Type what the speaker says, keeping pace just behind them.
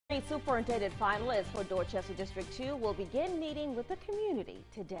Superintendent finalists for Dorchester District 2 will begin meeting with the community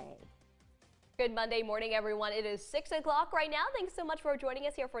today. Good Monday morning, everyone. It is 6 o'clock right now. Thanks so much for joining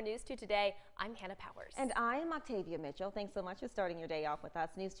us here for News 2 Today. I'm Hannah Powers. And I'm Octavia Mitchell. Thanks so much for starting your day off with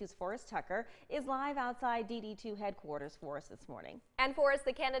us. News 2's Forrest Tucker is live outside DD2 headquarters for us this morning. And Forrest,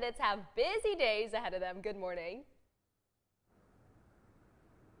 the candidates have busy days ahead of them. Good morning.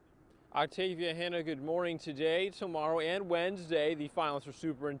 Octavia, Hannah, good morning. Today, tomorrow, and Wednesday, the finalists for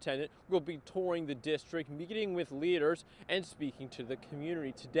superintendent will be touring the district, meeting with leaders, and speaking to the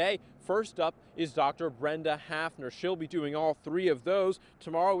community. Today, first up is Dr. Brenda Hafner. She'll be doing all three of those.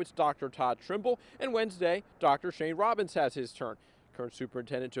 Tomorrow, it's Dr. Todd Trimble, and Wednesday, Dr. Shane Robbins has his turn. Current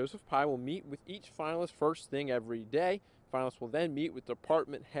Superintendent Joseph Pye will meet with each finalist first thing every day. Finalists will then meet with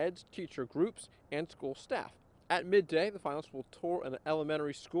department heads, teacher groups, and school staff. At midday, the finalists will tour an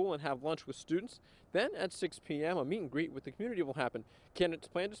elementary school and have lunch with students. Then at 6 p.m., a meet and greet with the community will happen. Candidates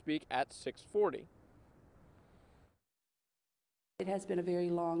plan to speak at 6:40. It has been a very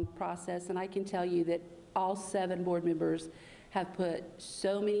long process, and I can tell you that all 7 board members have put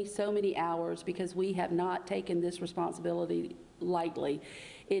so many hours because we have not taken this responsibility lightly.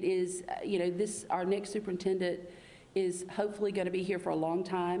 It is, our next superintendent is hopefully going to be here for a long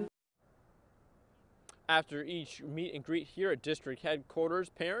time. After each meet and greet here at district headquarters,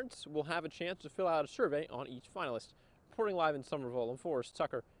 parents will have a chance to fill out a survey on each finalist. Reporting live in Somerville, I'm Forrest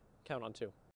Tucker. Count on 2.